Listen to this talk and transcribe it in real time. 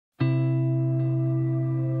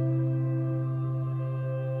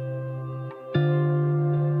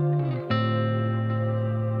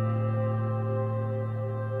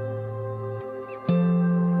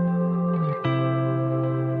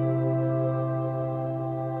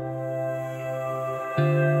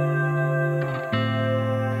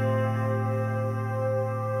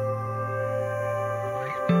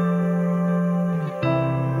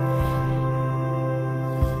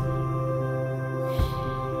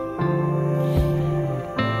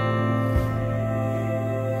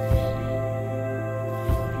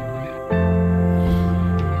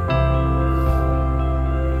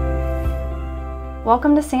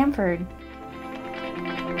Welcome to Samford.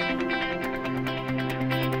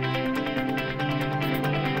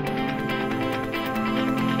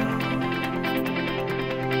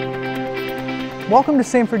 Welcome to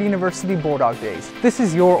Samford University Bulldog Days. This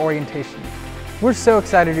is your orientation. We're so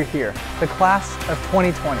excited you're here, the class of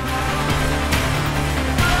 2020.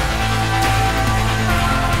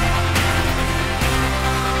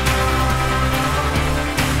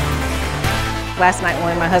 Last night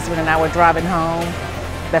when my husband and I were driving home,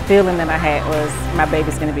 the feeling that I had was my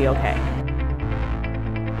baby's going to be okay.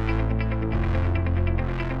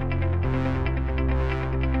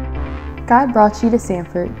 God brought you to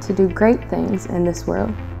Samford to do great things in this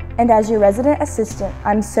world. And as your resident assistant,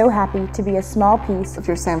 I'm so happy to be a small piece of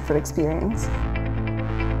your Samford experience.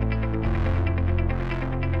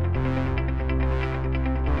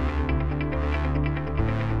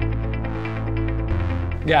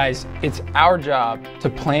 Guys, it's our job to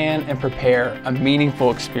plan and prepare a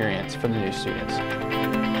meaningful experience for the new students.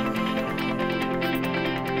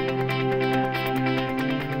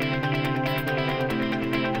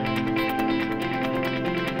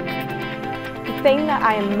 The thing that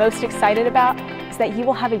I am most excited about is that you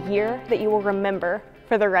will have a year that you will remember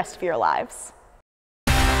for the rest of your lives.